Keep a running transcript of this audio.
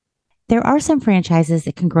There are some franchises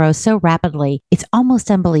that can grow so rapidly, it's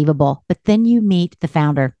almost unbelievable. But then you meet the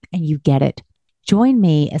founder and you get it. Join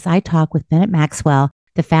me as I talk with Bennett Maxwell,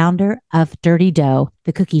 the founder of Dirty Dough,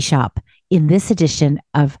 the cookie shop, in this edition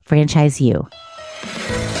of Franchise U.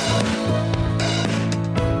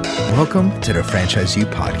 Welcome to the Franchise U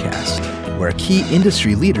podcast, where key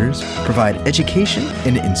industry leaders provide education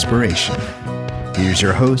and inspiration. Here's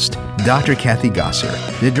your host, Dr. Kathy Gosser,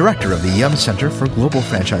 the director of the Yum Center for Global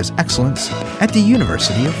Franchise Excellence at the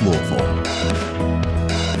University of Louisville.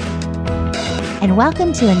 And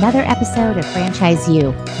welcome to another episode of Franchise U.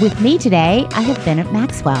 With me today, I have Bennett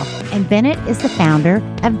Maxwell, and Bennett is the founder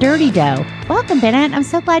of Dirty Dough. Welcome, Bennett. I'm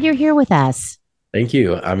so glad you're here with us. Thank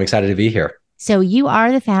you. I'm excited to be here. So you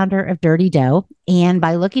are the founder of Dirty Dough, and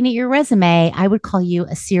by looking at your resume, I would call you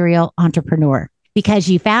a serial entrepreneur because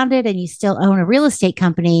you founded and you still own a real estate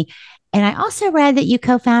company. And I also read that you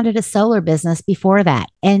co-founded a solar business before that,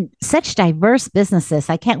 and such diverse businesses.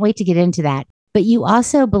 I can't wait to get into that. But you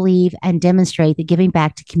also believe and demonstrate that giving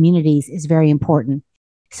back to communities is very important.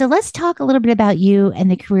 So let's talk a little bit about you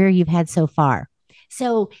and the career you've had so far.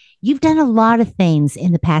 So you've done a lot of things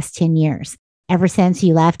in the past 10 years. Ever since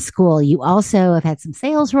you left school, you also have had some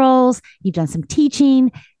sales roles, you've done some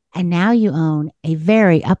teaching, and now you own a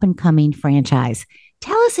very up-and-coming franchise.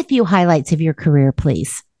 Tell us a few highlights of your career,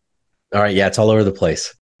 please. All right. Yeah, it's all over the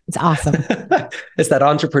place. It's awesome. It's that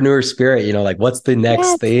entrepreneur spirit, like what's the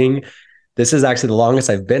next thing? This is actually the longest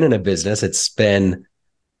I've been in a business. It's been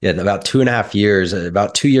about 2.5 years,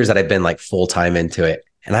 about 2 years that I've been like full-time into it.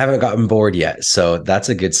 And I haven't gotten bored yet. So that's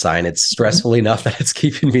a good sign. It's stressful enough that it's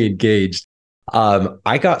keeping me engaged.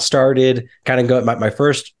 I got started my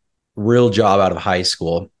first real job out of high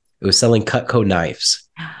school. It was selling Cutco knives.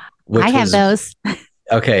 I have those.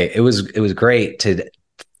 Okay. It was great to,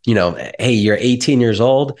 hey, you're 18 years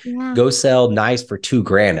old, go sell knives for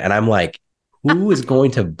 $2,000. And I'm like, who is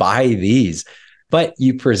going to buy these? But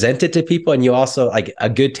you present it to people, and you also like a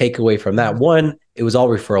good takeaway from that one, it was all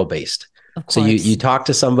referral based. So you talk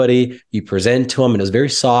to somebody, you present to them, and it was very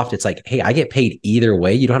soft. It's like, hey, I get paid either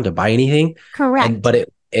way. You don't have to buy anything. Correct. But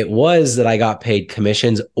it was that I got paid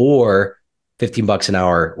commissions or $15 an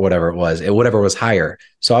hour, whatever it was, whatever was higher.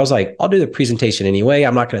 So I was like, I'll do the presentation anyway.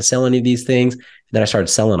 I'm not going to sell any of these things. And then I started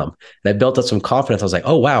selling them, and I built up some confidence. I was like,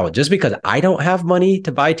 oh, wow, just because I don't have money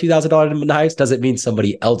to buy $2,000 knives doesn't mean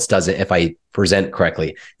somebody else does it if I present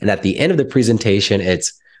correctly. And at the end of the presentation,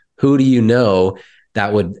 it's who do you know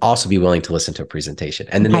that would also be willing to listen to a presentation?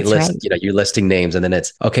 And then they list, you're listing names, and then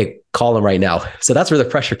it's, okay, call them right now. So that's where the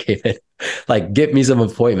pressure came in, like, get me some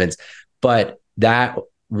appointments. But that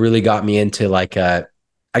really got me into like a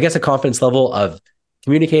confidence level of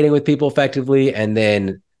communicating with people effectively, and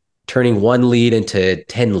then turning one lead into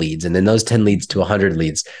 10 leads, and then those 10 leads to 100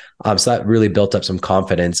 leads. So that really built up some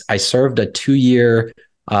confidence. I served a 2-year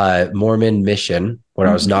Mormon mission where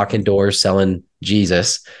I was knocking doors, selling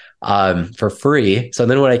Jesus for free. So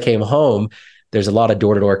then when I came home, there's a lot of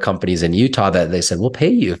door-to-door companies in Utah that they said, we'll pay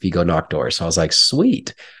you if you go knock doors. So I was like,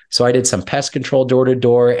 sweet. So I did some pest control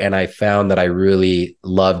door-to-door, and I found that I really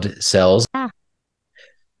loved sales.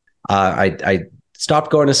 I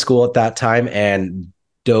stopped going to school at that time and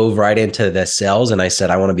dove right into the sales. And I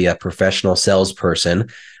said, I want to be a professional salesperson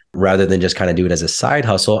rather than just kind of do it as a side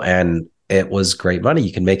hustle. And it was great money.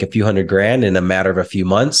 You can make a few $100,000 in a matter of a few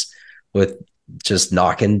months with just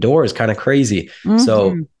knocking doors, kind of crazy.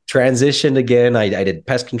 So transitioned again. I did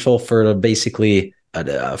pest control for basically a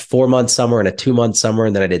 4-month summer and a 2-month summer.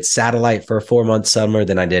 And then I did satellite for a 4-month summer.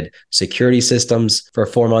 Then I did security systems for a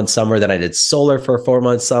 4-month summer. Then I did solar for a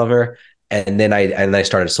 4-month summer. And then I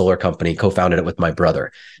started a solar company, co-founded it with my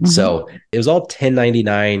brother. So it was all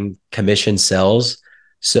 1099 commission sales.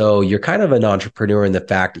 So you're kind of an entrepreneur in the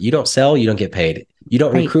fact that you don't sell, you don't get paid. You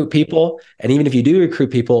don't recruit people. And even if you do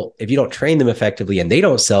recruit people, if you don't train them effectively and they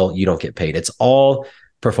don't sell, you don't get paid. It's all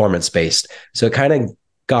performance-based. So it kind of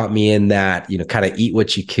got me in that, kind of eat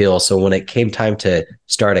what you kill. So when it came time to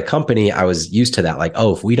start a company, I was used to that. Like,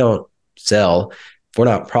 oh, if we don't sell, if we're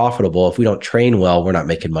not profitable, if we don't train well, we're not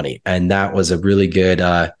making money. And that was a really good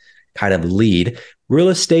kind of lead. Real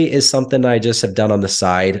estate is something I just have done on the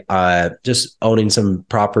side, just owning some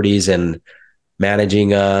properties and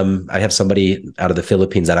managing. I have somebody out of the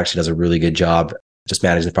Philippines that actually does a really good job just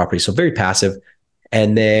managing the property. So very passive.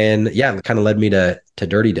 And then, it kind of led me to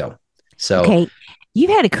Dirty Dough. So okay, you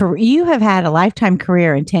have had a lifetime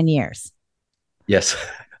career in 10 years. Yes.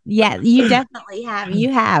 Yeah, you definitely have.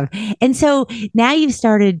 You have. And so now you've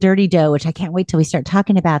started Dirty Dough, which I can't wait till we start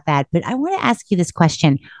talking about that. But I want to ask you this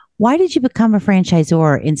question. Why did you become a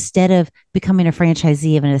franchisor instead of becoming a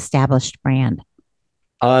franchisee of an established brand?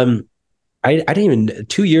 I didn't even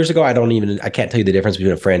 2 years ago. I can't tell you the difference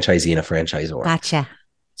between a franchisee and a franchisor. Gotcha.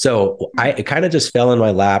 So it kind of just fell in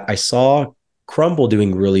my lap. I saw Crumble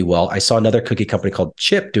doing really well. I saw another cookie company called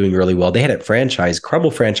Chip doing really well. They had it franchised. Crumble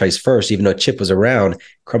franchised first, even though Chip was around.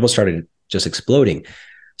 Crumble started just exploding.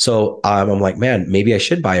 So I'm like, man, maybe I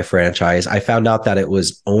should buy a franchise. I found out that it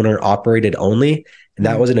was owner operated only, and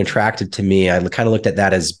that wasn't attractive to me. I kind of looked at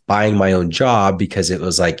that as buying my own job because it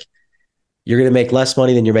was like, you're going to make less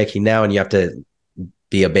money than you're making now, and you have to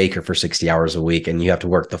be a baker for 60 hours a week, and you have to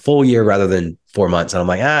work the full year rather than 4 months. And I'm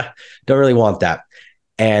like, don't really want that.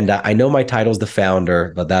 And I know my title's the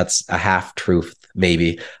founder, but that's a half truth,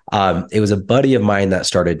 maybe. It was a buddy of mine that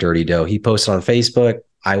started Dirty Dough. He posted on Facebook,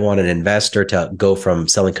 I want an investor to go from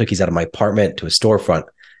selling cookies out of my apartment to a storefront.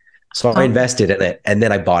 So I invested in it, and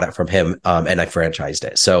then I bought it from him, and I franchised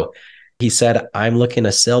it. So he said, I'm looking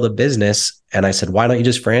to sell the business. And I said, why don't you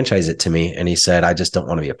just franchise it to me? And he said, I just don't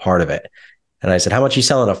want to be a part of it. And I said, how much are you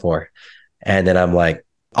selling it for? And then I'm like,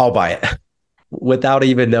 I'll buy it. Without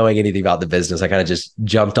even knowing anything about the business, I kind of just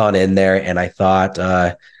jumped on in there, and I thought,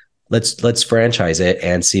 let's franchise it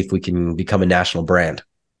and see if we can become a national brand.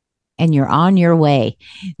 And you're on your way.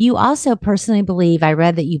 You also personally believe, I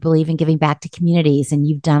read that you believe in giving back to communities, and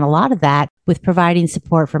you've done a lot of that with providing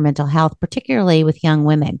support for mental health, particularly with young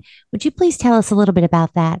women. Would you please tell us a little bit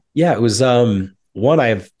about that? Yeah, it was one. I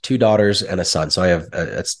have two daughters and a son. So I have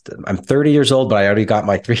I'm 30 years old, but I already got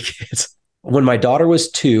my three kids. When my daughter was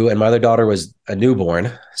 2 and my other daughter was a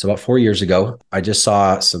newborn, so about 4 years ago, I just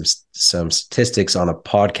saw some statistics on a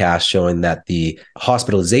podcast showing that the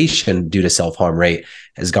hospitalization due to self-harm rate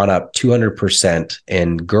has gone up 200%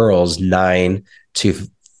 in girls 9 to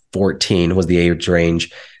 14 was the age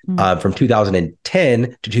range from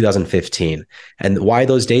 2010 to 2015. And why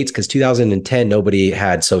those dates? Because 2010, nobody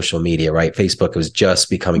had social media, right? Facebook was just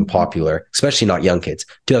becoming popular, especially not young kids.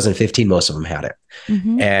 2015, most of them had it.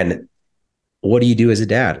 And what do you do as a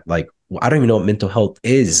dad? Like, I don't even know what mental health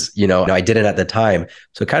is. I didn't at the time.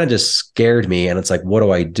 So it kind of just scared me. And it's like, what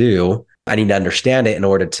do I do? I need to understand it in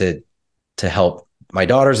order to help my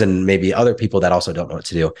daughters and maybe other people that also don't know what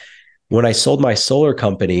to do. When I sold my solar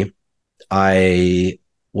company, I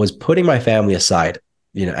was putting my family aside,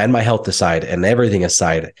 and my health aside and everything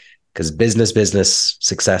aside, because business,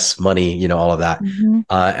 success, money, all of that.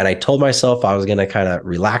 And I told myself I was going to kind of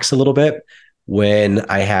relax a little bit when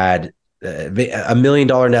I had $1 million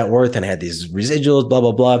net worth and had these residuals, blah,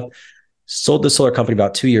 blah, blah. Sold the solar company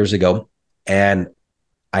about 2 years ago, and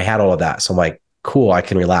I had all of that. So I'm like, cool, I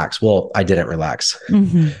can relax. Well, I didn't relax.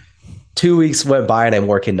 2 weeks went by and I'm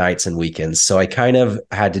working nights and weekends. So I kind of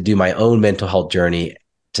had to do my own mental health journey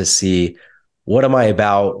to see, what am I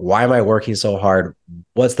about? Why am I working so hard?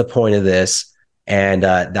 What's the point of this? And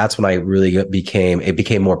that's when I really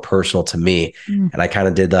became more personal to me. And I kind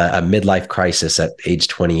of did a midlife crisis at age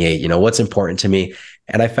 28. What's important to me?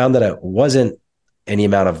 And I found that it wasn't any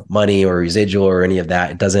amount of money or residual or any of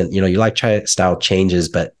that. It doesn't, your lifestyle changes,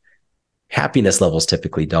 but happiness levels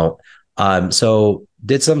typically don't. So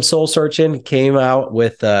did some soul searching, came out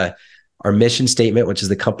with our mission statement, which is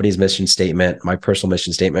the company's mission statement, my personal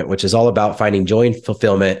mission statement, which is all about finding joy and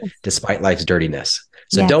fulfillment despite life's dirtiness.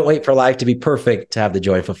 So don't wait for life to be perfect to have the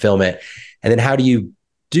joy and fulfillment. And then how do you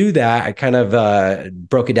do that? I kind of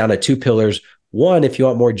broke it down to 2 pillars. One, if you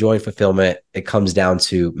want more joy and fulfillment, it comes down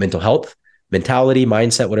to mental health, mentality,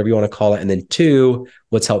 mindset, whatever you want to call it. And then 2,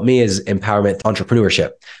 what's helped me is empowerment,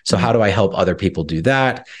 entrepreneurship. So how do I help other people do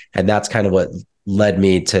that? And that's kind of what led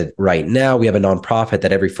me to right now. We have a nonprofit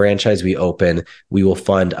that every franchise we open, we will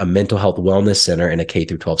fund a mental health wellness center in a K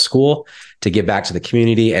through 12 school to give back to the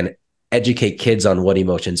community and educate kids on what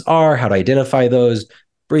emotions are, how to identify those,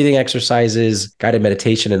 breathing exercises, guided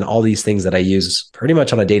meditation, and all these things that I use pretty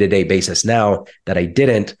much on a day-to-day basis now that I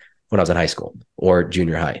didn't when I was in high school or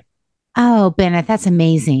junior high. Oh, Bennett, that's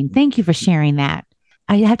amazing. Thank you for sharing that.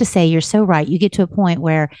 I have to say, you're so right. You get to a point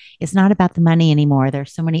where it's not about the money anymore.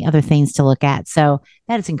 There's so many other things to look at. So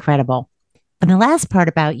that is incredible. And the last part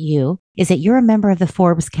about you is that you're a member of the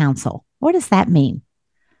Forbes Council. What does that mean?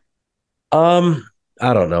 I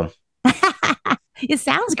don't know. It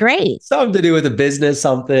sounds great. Something to do with a business,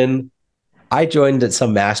 something. I joined at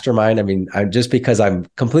some mastermind. I mean, I'm just because I'm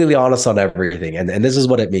completely honest on everything. And this is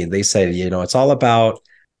what it means. They say, it's all about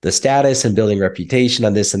the status and building reputation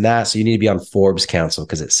on this and that. So you need to be on Forbes Council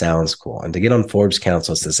because it sounds cool. And to get on Forbes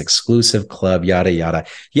Council, it's this exclusive club, yada, yada.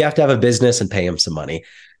 You have to have a business and pay them some money.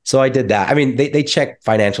 So I did that. I mean, they check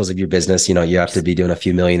financials of your business. You have to be doing a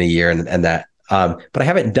few million a year and that. But I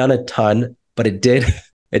haven't done a ton, but it did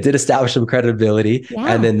establish some credibility. Yeah.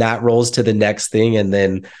 And then that rolls to the next thing. And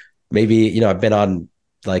then maybe, I've been on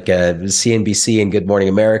like CNBC and Good Morning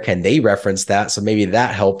America, and they referenced that. So maybe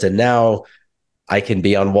that helped. And now I can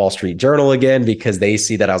be on Wall Street Journal again because they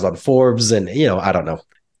see that I was on Forbes, and I don't know,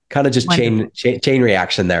 kind of just chain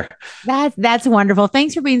reaction there. That's wonderful.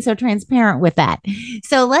 Thanks for being so transparent with that.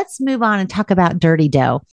 So let's move on and talk about Dirty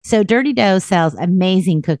Dough. So Dirty Dough sells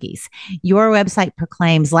amazing cookies. Your website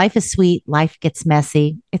proclaims life is sweet, life gets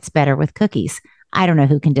messy. It's better with cookies. I don't know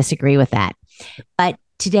who can disagree with that. But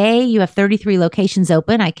today you have 33 locations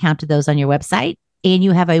open. I counted those on your website, and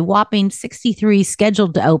you have a whopping 63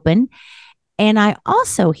 scheduled to open. And I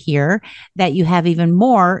also hear that you have even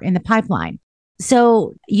more in the pipeline.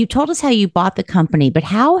 So you told us how you bought the company, but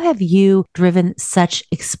how have you driven such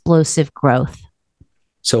explosive growth?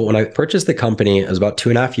 So when I purchased the company, it was about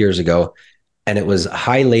 2.5 years ago, and it was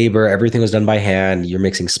high labor. Everything was done by hand. You're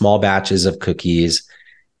mixing small batches of cookies.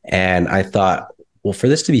 And I thought, well, for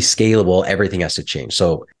this to be scalable, everything has to change.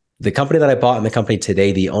 So the company that I bought and the company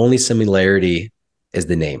today, the only similarity is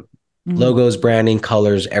the name. Logos, branding,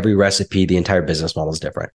 colors, every recipe, the entire business model is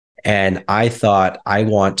different. And I thought, I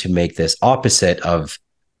want to make this opposite of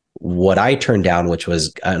what I turned down, which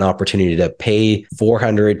was an opportunity to pay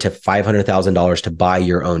 $400,000 to $500,000 to buy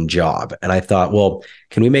your own job. And I thought, well,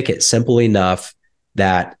 can we make it simple enough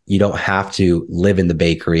that you don't have to live in the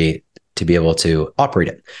bakery to be able to operate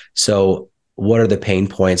it? So what are the pain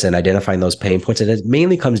points, and identifying those pain points? And it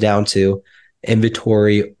mainly comes down to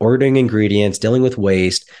inventory, ordering ingredients, dealing with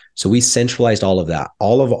waste. So we centralized all of that.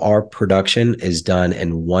 All of our production is done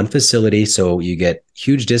in one facility. So you get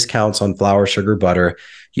huge discounts on flour, sugar, butter.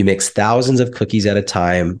 You mix thousands of cookies at a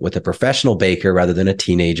time with a professional baker rather than a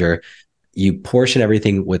teenager. You portion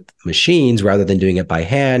everything with machines rather than doing it by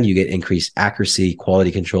hand. You get increased accuracy,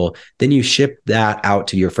 quality control. Then you ship that out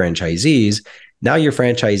to your franchisees. Now your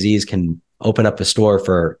franchisees can open up a store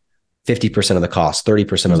for 50% of the cost,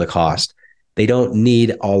 30% of the cost. They don't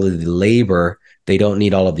need all of the labor. They don't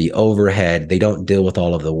need all of the overhead. They don't deal with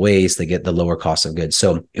all of the waste. They get the lower cost of goods.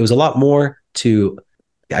 So it was a lot more to,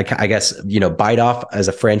 I guess, bite off as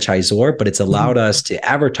a franchisor, but it's allowed us to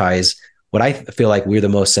advertise what I feel like we're the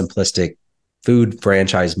most simplistic food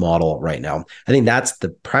franchise model right now. I think that's the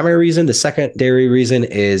primary reason. The secondary reason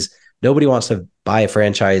is nobody wants to buy a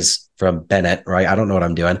franchise from Bennett, right? I don't know what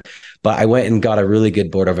I'm doing, but I went and got a really good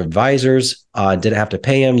board of advisors. Didn't have to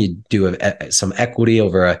pay them. You do some equity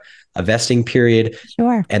over a vesting period.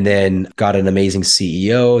 Sure. And then got an amazing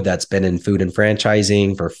CEO that's been in food and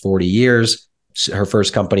franchising for 40 years. Her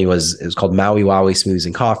first company was called Maui Wowie Smoothies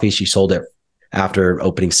and Coffee. She sold it after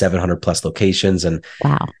opening 700 plus locations. And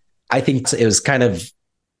wow, I think it was kind of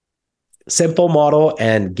simple model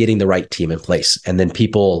and getting the right team in place. And then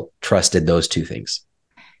people trusted those two things.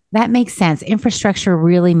 That makes sense. Infrastructure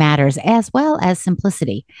really matters, as well as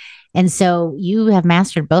simplicity. And so you have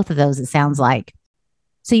mastered both of those, it sounds like.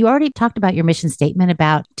 So you already talked about your mission statement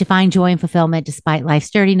about to find joy and fulfillment despite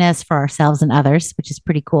life's dirtiness for ourselves and others, which is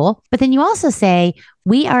pretty cool. But then you also say,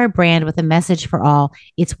 we are a brand with a message for all.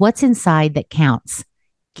 It's what's inside that counts.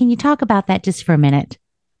 Can you talk about that just for a minute?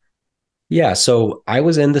 Yeah. So I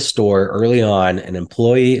was in the store early on.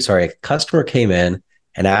 A customer came in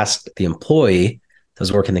and asked the employee that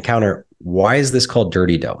was working the counter, why is this called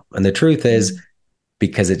Dirty Dough? And the truth is,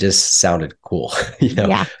 because it just sounded cool.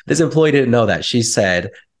 This employee didn't know that. She said,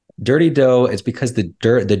 Dirty Dough is because the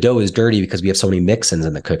dough is dirty because we have so many mix-ins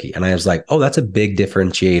in the cookie. And I was like, oh, that's a big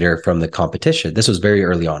differentiator from the competition. This was very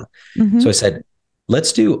early on. So I said,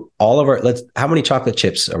 let's do how many chocolate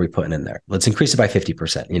chips are we putting in there? Let's increase it by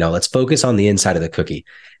 50%. Let's focus on the inside of the cookie.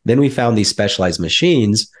 Then we found these specialized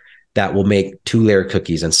machines that will make 2-layer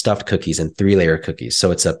cookies and stuffed cookies and 3-layer cookies. So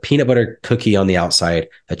it's a peanut butter cookie on the outside,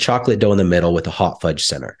 a chocolate dough in the middle with a hot fudge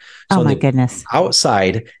center. So oh my goodness.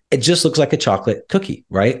 Outside, it just looks like a chocolate cookie,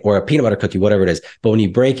 right? Or a peanut butter cookie, whatever it is. But when you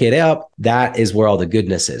break it up, that is where all the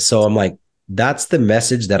goodness is. So I'm like, that's the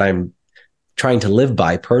message that I'm trying to live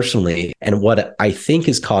by personally. And what I think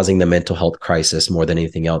is causing the mental health crisis more than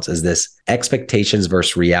anything else is this expectations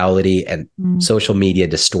versus reality and social media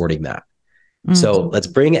distorting that. So let's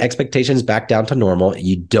bring expectations back down to normal.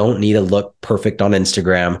 You don't need to look perfect on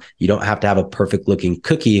Instagram. You don't have to have a perfect looking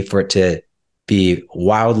cookie for it to be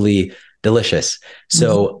wildly delicious.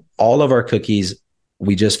 So all of our cookies,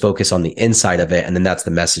 we just focus on the inside of it. And then that's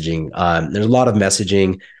the messaging. There's a lot of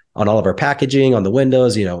messaging on all of our packaging, on the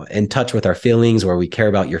windows, in touch with our feelings, where we care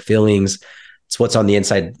about your feelings. It's what's on the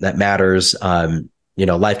inside that matters.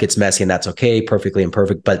 Life gets messy and that's okay, perfectly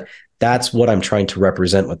imperfect. But that's what I'm trying to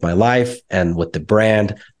represent with my life and with the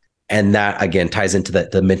brand. And that, again, ties into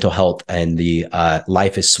the mental health and the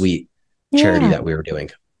Life is Sweet charity that we were doing.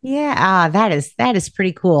 Yeah. That is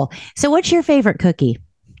pretty cool. So what's your favorite cookie?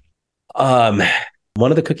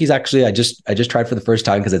 One of the cookies, actually, I just tried for the first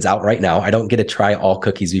time because it's out right now. I don't get to try all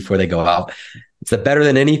cookies before they go out. It's the better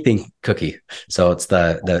than anything cookie. So it's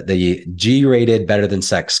the G-rated better than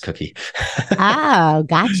sex cookie. Oh,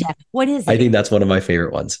 gotcha. What is I it? think that's one of my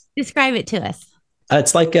favorite ones. Describe it to us.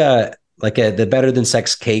 It's like the better than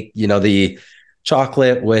sex cake. The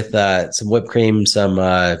chocolate with some whipped cream,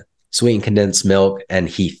 some sweetened condensed milk, and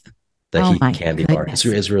Heath, the Oh Heath my candy bar. It's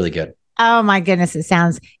goodness. really good. Oh my goodness. It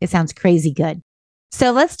sounds crazy good.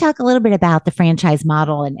 So let's talk a little bit about the franchise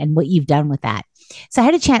model and what you've done with that. So I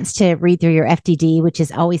had a chance to read through your FDD, which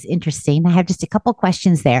is always interesting. I have just a couple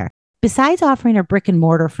questions there. Besides offering a brick and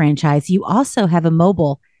mortar franchise, you also have a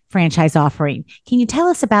mobile franchise offering. Can you tell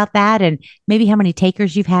us about that and maybe how many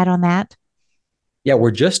takers you've had on that? Yeah,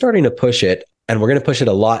 we're just starting to push it, and we're going to push it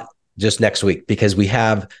a lot just next week because we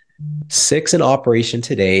have 6 in operation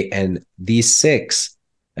today, and these 6,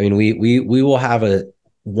 I mean, we will have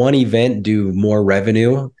one event do more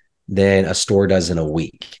revenue than a store does in a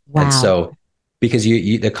week. And Wow. so because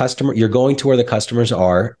the customer, you're going to where the customers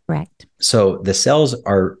are, Correct. so the sales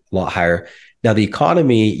are a lot higher. Now the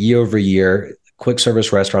economy year over year, quick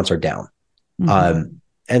service restaurants are down. Mhm.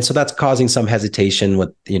 And so that's causing some hesitation with,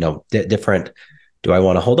 different, do I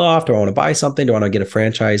want to hold off? Do I want to buy something? Do I want to get a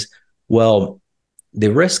franchise? Well,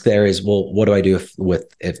 the risk there is, well, what do I do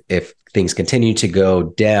if things continue to go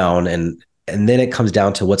down? And then it comes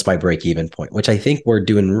down to what's my break even point, which I think we're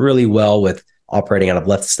doing really well with operating out of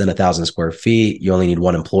less than 1,000 square feet. You only need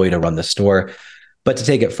one employee to run the store. But to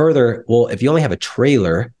take it further, well, if you only have a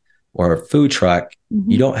trailer or a food truck,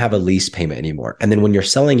 you Mhm. don't have a lease payment anymore. And then when you're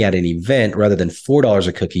selling at an event, rather than $4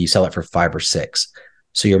 a cookie, you sell it for 5 or 6.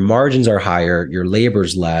 So your margins are higher, your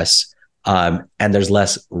labor's less, and there's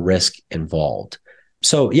less risk involved.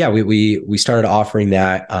 So yeah, we started offering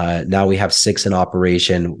that. Now we have 6 in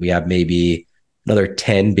operation. We have maybe another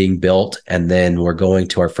 10 being built, and then we're going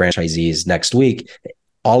to our franchisees next week.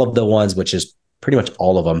 All of the ones, which is pretty much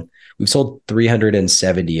all of them, we've sold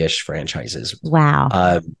 370-ish franchises.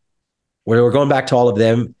 Wow. We're going back to all of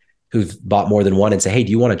them who've bought more than one and say, hey,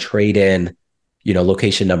 do you want to trade in,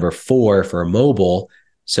 location number 4 for a mobile?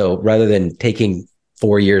 So rather than taking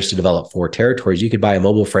 4 years to develop 4 territories, you could buy a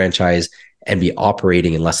mobile franchise and be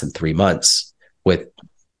operating in less than 3 months with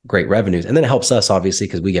great revenues. And then it helps us, obviously,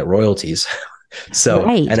 because we get royalties. And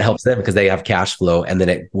Right. it helps them because they have cash flow. And then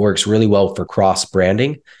it works really well for cross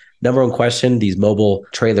branding. Number one question these mobile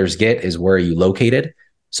trailers get is, where are you located?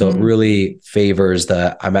 So it Mm. really favors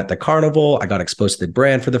I'm at the carnival. I got exposed to the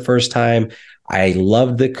brand for the first time. I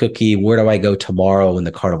love the cookie. Where do I go tomorrow when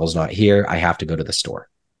the carnival's not here? I have to go to the store.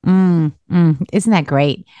 Isn't that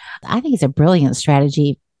great? I think it's a brilliant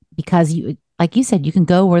strategy because like you said, you can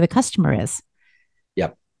go where the customer is.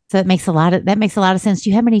 Yep. So that makes a lot of sense. Do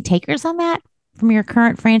you have any takers on that from your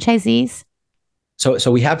current franchisees?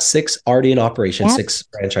 So we have 6 already in operation, Yep. 6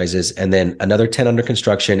 franchises, and then another 10 under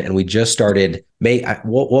construction. And we just started.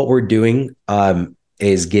 What we're doing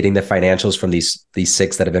is getting the financials from these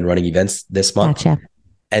 6 that have been running events this month, Gotcha.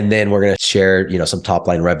 and then we're going to share some top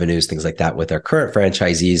line revenues, things like that, with our current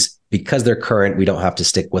franchisees. Because they're current, we don't have to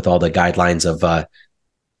stick with all the guidelines of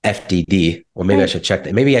FDD. Or maybe I Right. should check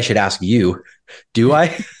that. Maybe I should ask you. Do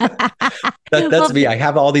I? That's Well, me. I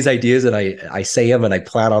have all these ideas and I say them and I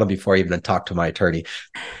plan on them before I even talk to my attorney.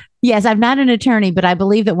 yes, I'm not an attorney, but I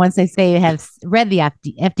believe that once they say have read the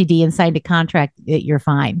FDD and signed a contract, that you're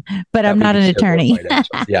fine. But I'm That we not can an share more attorney.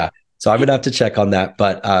 financials. Yeah. So I'm gonna have to check on that.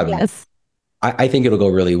 But Yes. I think it'll go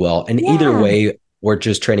really well. And either Yeah. way, we're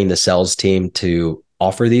just training the sales team to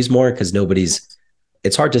offer these more because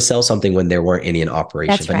it's hard to sell something when there weren't any in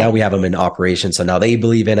operation. That's But now right. we have them in operation. So now they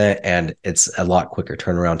believe in it and it's a lot quicker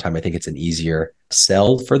turnaround time. I think it's an easier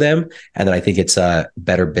sell for them. And then I think it's a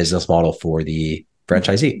better business model for the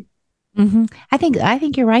franchisee. hmm I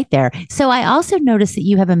think you're right there. So I also noticed that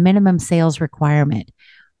you have a minimum sales requirement.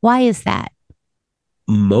 Why is that?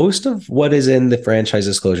 Most of what is in the franchise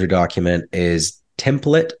disclosure document is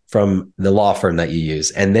template from the law firm that you use.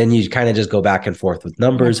 And then you kind of just go back and forth with Yep.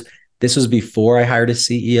 numbers. This was before I hired a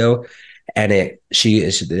CEO, and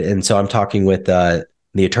and so I'm talking with the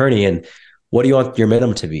attorney, and what do you want your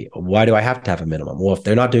minimum to be? Why do I have to have a minimum? Well, if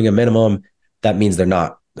they're not doing a minimum, that means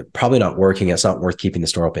they're probably not working. It's not worth keeping the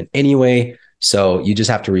store open anyway. So you just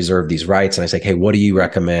have to reserve these rights. And I say, hey, what do you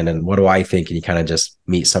recommend? And what do I think? And you kind of just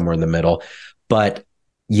meet somewhere in the middle. But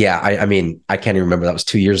yeah, I mean, I can't even remember. That was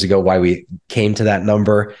 2 years ago why we came to that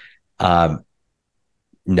number.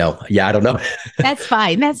 No, yeah, I don't know. That's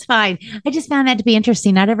fine. That's fine. I just found that to be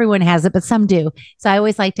interesting. Not everyone has it, but some do. So I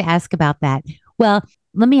always like to ask about that. Well,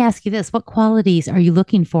 let me ask you this. What qualities are you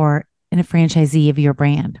looking for in a franchisee of your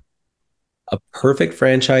brand? A perfect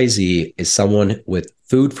franchisee is someone with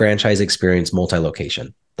food franchise experience,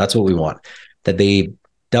 multi-location. That's what we want. That they've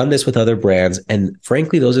done this with other brands. And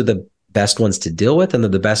frankly, those are the best ones to deal with. And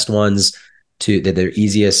they're the best ones that they're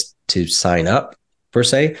easiest to sign up, per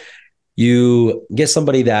se. You get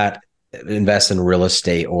somebody that invests in real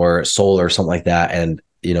estate or solar or something like that. And,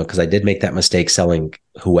 because I did make that mistake selling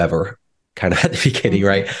whoever kind of at the beginning,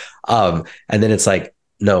 right? And then it's like,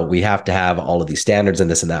 no, we have to have all of these standards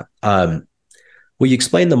and this and that. Well, you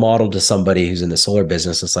explain the model to somebody who's in the solar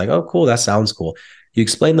business. It's like, oh, cool. That sounds cool. You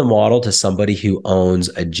explain the model to somebody who owns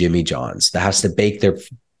a Jimmy John's that has to bake their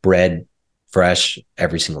bread fresh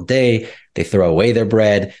every single day. They throw away their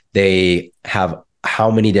bread. They have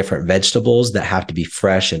how many different vegetables that have to be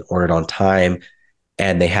fresh and ordered on time.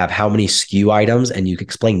 And they have how many SKU items. And you can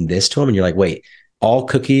explain this to them. And you're like, wait, all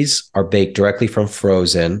cookies are baked directly from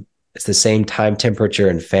frozen. It's the same time, temperature,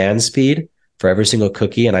 and fan speed for every single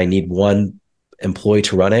cookie. And I need one employee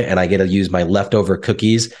to run it. And I get to use my leftover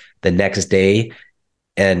cookies the next day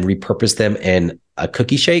and repurpose them in a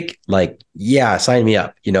cookie shake. Like, yeah, sign me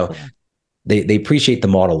up. They appreciate the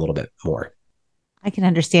model a little bit more. I can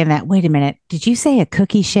understand that. Wait a minute. Did you say a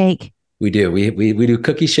cookie shake? We do. We do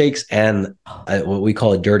cookie shakes and what we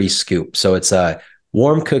call a dirty scoop. So it's a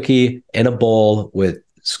warm cookie in a bowl with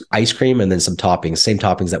ice cream and then some toppings, same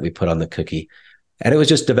toppings that we put on the cookie. And it was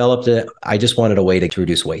just developed. I just wanted a way to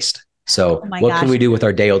reduce waste. So what can we do with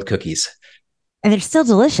our day old cookies? And they're still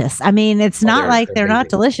delicious. I mean, it's not like they're not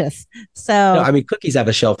delicious. So, no, I mean, cookies have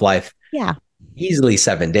a shelf life. Yeah. Easily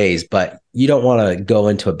 7 days, but you don't want to go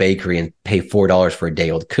into a bakery and pay $4 for a day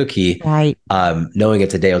old cookie. Right. Knowing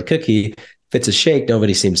it's a day old cookie. If it's a shake,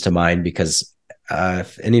 nobody seems to mind because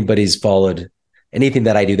if anybody's followed anything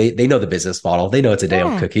that I do, they know the business model. They know it's a day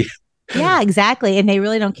old cookie. Yeah, exactly. And they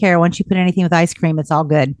really don't care. Once you put anything with ice cream, it's all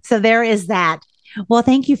good. So there is that. Well,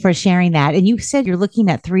 thank you for sharing that. And you said you're looking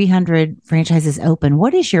at 300 franchises open.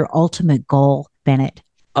 What is your ultimate goal, Bennett?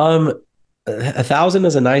 1,000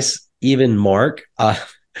 is a nice even mark. We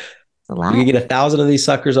can get 1,000 of these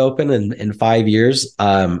suckers open in 5 years.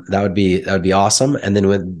 That would be awesome. And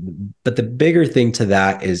then but the bigger thing to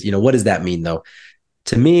that is, what does that mean though?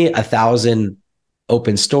 To me, 1,000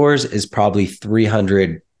 open stores is probably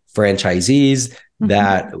 300 franchisees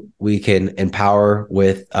that we can empower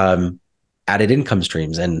with added income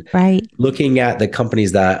streams. And looking at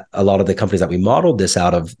a lot of the companies that we modeled this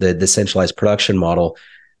out of, the decentralized production model,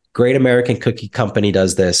 Great American Cookie Company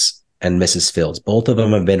does this, and Mrs. Fields. Both of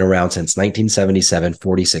them have been around since 1977,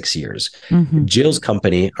 46 years. Jill's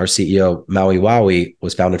company, our CEO, Maui Wowie,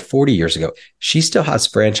 was founded 40 years ago. She still has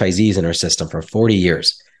franchisees in her system for 40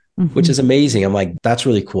 years, which is amazing. I'm like, that's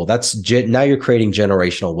really cool. Now you're creating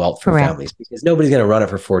generational wealth for families because nobody's going to run it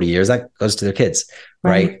for 40 years. That goes to their kids,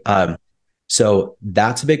 right? So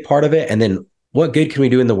that's a big part of it. And then what good can we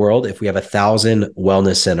do in the world if we have 1,000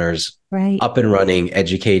 wellness centers up and running,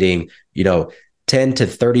 educating, 10 to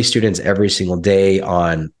 30 students every single day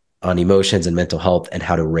on emotions and mental health and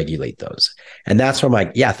how to regulate those. And that's where I'm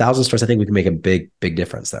like, 1,000 stores, I think we can make a big, big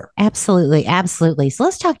difference there. Absolutely. Absolutely. So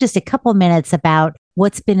let's talk just a couple minutes about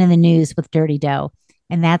what's been in the news with Dirty Dough.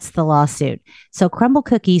 And that's the lawsuit. So Crumble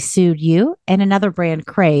Cookies sued you and another brand,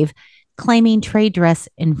 Crave, claiming trade dress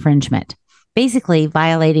infringement, basically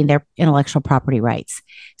violating their intellectual property rights.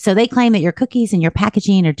 So they claim that your cookies and your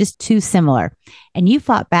packaging are just too similar. And you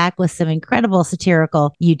fought back with some incredible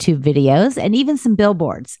satirical YouTube videos and even some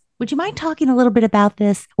billboards. Would you mind talking a little bit about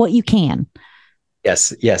this? What you can?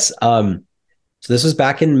 Yes. So this was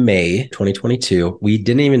back in May 2022. We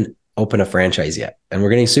didn't even open a franchise yet. And we're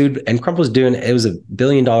getting sued. And Crumble it was $1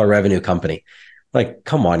 billion revenue company. Like,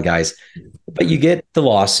 come on, guys. But you get the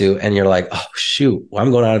lawsuit and you're like, oh, shoot,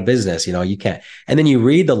 I'm going out of business. You can't. And then you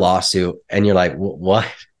read the lawsuit and you're like, what?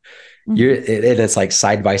 And it's like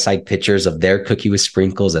side-by-side pictures of their cookie with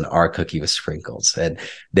sprinkles and our cookie with sprinkles, and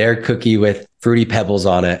their cookie with Fruity Pebbles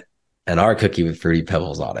on it and our cookie with Fruity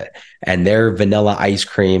Pebbles on it, and their vanilla ice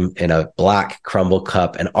cream in a black Crumble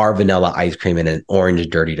cup and our vanilla ice cream in an orange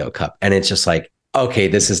Dirty Dough cup. And it's just like, okay,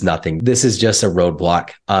 this is nothing. This is just a roadblock.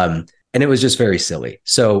 And it was just very silly.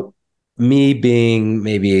 So me being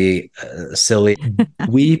maybe silly,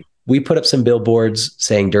 we put up some billboards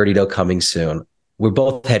saying Dirty Dough coming soon. We're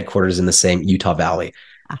both headquarters in the same Utah Valley.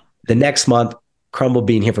 The next month, Crumble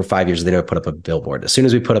being here for 5 years, they never put up a billboard. As soon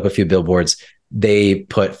as we put up a few billboards, they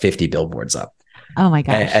put 50 billboards up. Oh my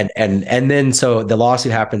gosh. And then so the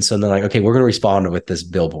lawsuit happened. So they're like, okay, we're going to respond with this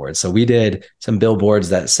billboard. So we did some billboards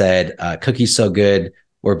that said, cookies so good,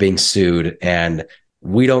 we're being sued. And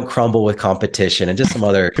we don't crumble with competition, and just some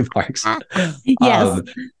other remarks. Yes.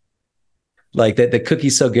 Like that the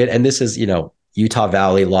cookie's so good. And this is, Utah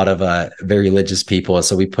Valley, a lot of very religious people. And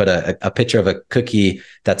so we put a picture of a cookie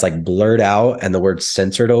that's like blurred out and the word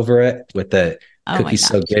censored over it with the Oh my cookie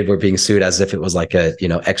so gosh. good we're being sued, as if it was like a,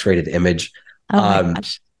 X-rated image. Oh my Um,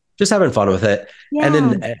 gosh. just having fun with it. And Yeah.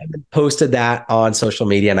 then posted that on social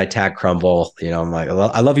media and I tagged Crumble. I'm like,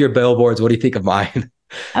 I love your billboards. What do you think of mine?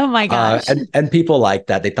 Oh my gosh. And people liked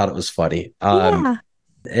that. They thought it was funny. Yeah.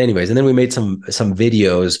 Anyways, and then we made some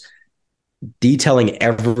videos detailing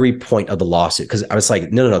every point of the lawsuit, because I was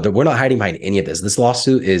like, no, we're not hiding behind any of this. This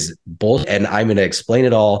lawsuit is bullshit, and I'm going to explain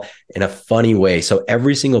it all in a funny way. So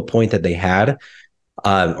every single point that they had,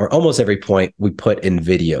 or almost every point, we put in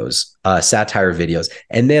videos, satire videos.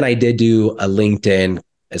 And then I did do a LinkedIn,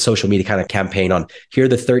 a social media kind of campaign on, here are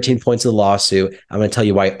the 13 points of the lawsuit. I'm going to tell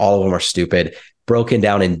you why all of them are stupid, broken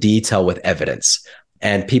down in detail with evidence.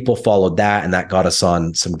 And people followed that, and that got us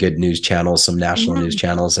on some good news channels, some national Yeah. news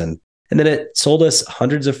channels, and then it sold us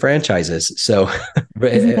hundreds of franchises. So Isn't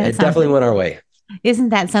that it definitely something? went our way. Isn't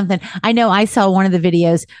that something? I know I saw one of the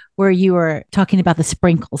videos where you were talking about the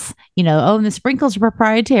sprinkles, oh, and the sprinkles are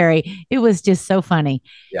proprietary. It was just so funny.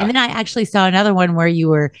 And Yeah. then I actually saw another one where you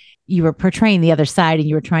were portraying the other side and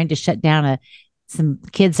you were trying to shut down some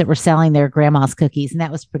kids that were selling their grandma's cookies. And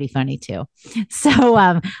that was pretty funny too. So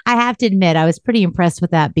I have to admit, I was pretty impressed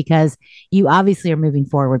with that because you obviously are moving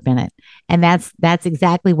forward, Bennett. And that's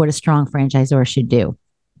exactly what a strong franchisor should do.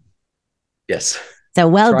 Yes. So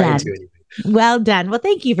well Trying done. to. Well done. Well,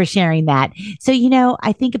 thank you for sharing that. So,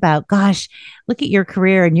 I think about, gosh, look at your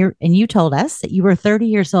career and you told us that you were 30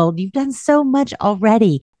 years old. You've done so much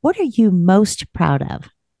already. What are you most proud of?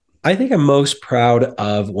 I think I'm most proud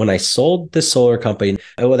of when I sold the solar company,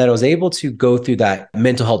 that I was able to go through that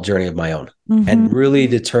mental health journey of my own and really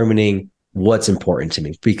determining what's important to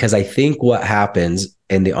me. Because I think what happens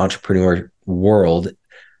in the entrepreneur world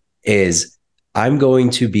is I'm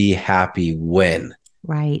going to be happy when.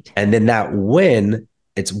 Right. And then that when,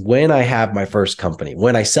 it's when I have my first company,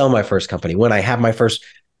 when I sell my first company, when I have my first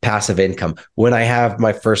passive income, when I have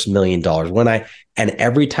my first $1 million, and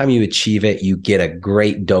every time you achieve it, you get a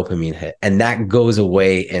great dopamine hit. And that goes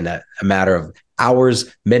away in a matter of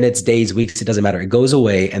hours, minutes, days, weeks, it doesn't matter. It goes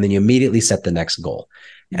away. And then you immediately set the next goal.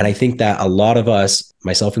 And I think that a lot of us,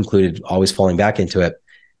 myself included, always falling back into it,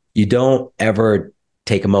 you don't ever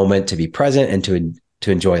take a moment to be present and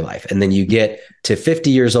to enjoy life. And then you get to 50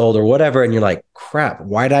 years old or whatever, and you're like, crap,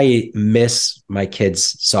 why did I miss my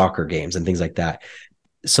kids' soccer games and things like that?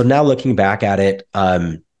 So now looking back at it,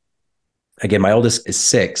 again, my oldest is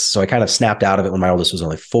 6. So I kind of snapped out of it when my oldest was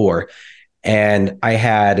only 4. And I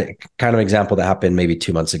had kind of an example that happened maybe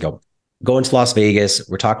 2 months ago. Going to Las Vegas,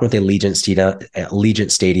 we're talking with the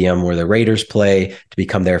Allegiant Stadium where the Raiders play to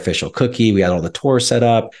become their official cookie. We had all the tours set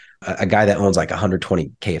up. A guy that owns like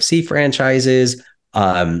 120 KFC franchises,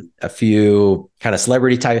 a few kind of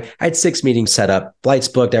celebrity type. I had 6 meetings set up, flights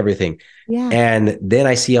booked, everything. Yeah. And then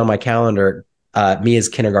I see on my calendar, Mia's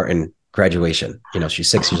kindergarten graduation.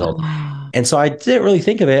 She's 6 years old. And so I didn't really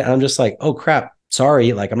think of it. I'm just like, oh crap,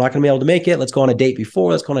 sorry. Like, I'm not going to be able to make it. Let's go on a date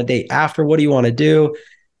before. Let's go on a date after. What do you want to do?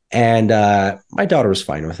 And my daughter was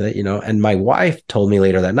fine with it, and my wife told me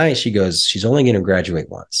later that night, she goes, she's only going to graduate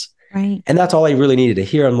once. Right. And that's all I really needed to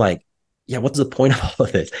hear. I'm like, yeah, what's the point of all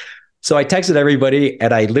of this? So I texted everybody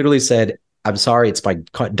and I literally said, I'm sorry, it's my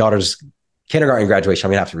daughter's kindergarten graduation.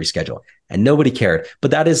 I'm going to have to reschedule. And nobody cared.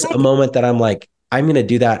 But that is a moment that I'm like, I'm going to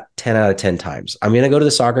do that 10 out of 10 times. I'm going to go to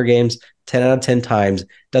the soccer games 10 out of 10 times.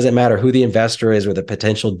 Doesn't matter who the investor is or the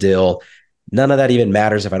potential deal. None of that even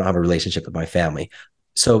matters if I don't have a relationship with my family.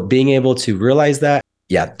 So being able to realize that,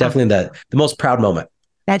 yeah, definitely the most proud moment.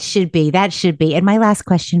 That should be. And my last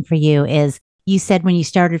question for you is, you said when you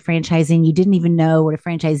started franchising, you didn't even know what a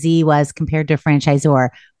franchisee was compared to a franchisor.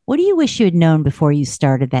 What do you wish you had known before you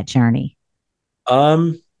started that journey?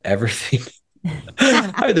 Everything.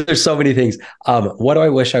 There's so many things. What do I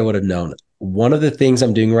wish I would have known? One of the things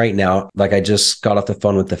I'm doing right now, like I just got off the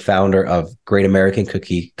phone with the founder of Great American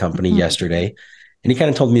Cookie Company yesterday, and he kind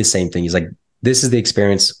of told me the same thing. He's like, this is the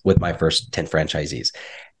experience with my first 10 franchisees.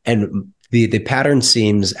 And the pattern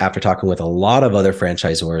seems, after talking with a lot of other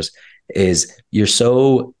franchisors, is you're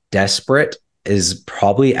so desperate is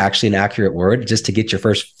probably actually an accurate word, just to get your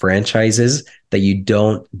first franchises, that you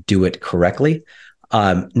don't do it correctly.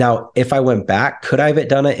 Now, if I went back, could I have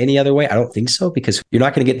done it any other way? I don't think so, because you're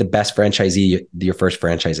not going to get the best franchisee your first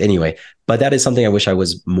franchise anyway. But that is something I wish I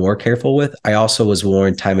was more careful with. I also was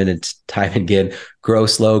warned time and time again, grow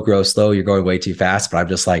slow, you're going way too fast. But I'm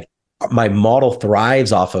just like, my model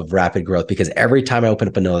thrives off of rapid growth, because every time I open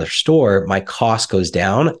up another store, my cost goes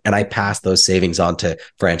down and I pass those savings on to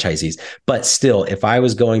franchisees. But still, if I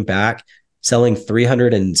was going back, selling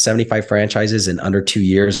 375 franchises in under 2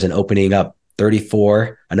 years and opening up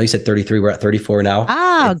 34. I know you said 33. We're at 34 now.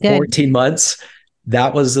 Oh, good. 14 months.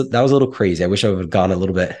 That was a little crazy. I wish I would have gone a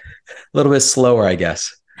little bit slower, I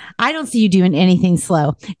guess. I don't see you doing anything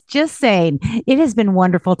slow. Just saying. It has been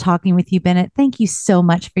wonderful talking with you, Bennett. Thank you so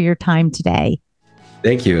much for your time today.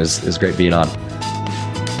 Thank you. It was great being on.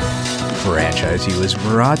 Franchise U is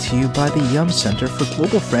brought to you by the Yum Center for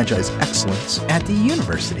Global Franchise Excellence at the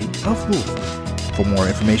University of Louisville. For more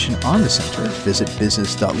information on the center, visit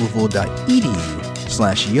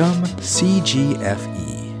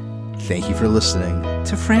business.louisville.edu/YUMCGFE. Thank you for listening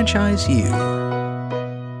to Franchise U.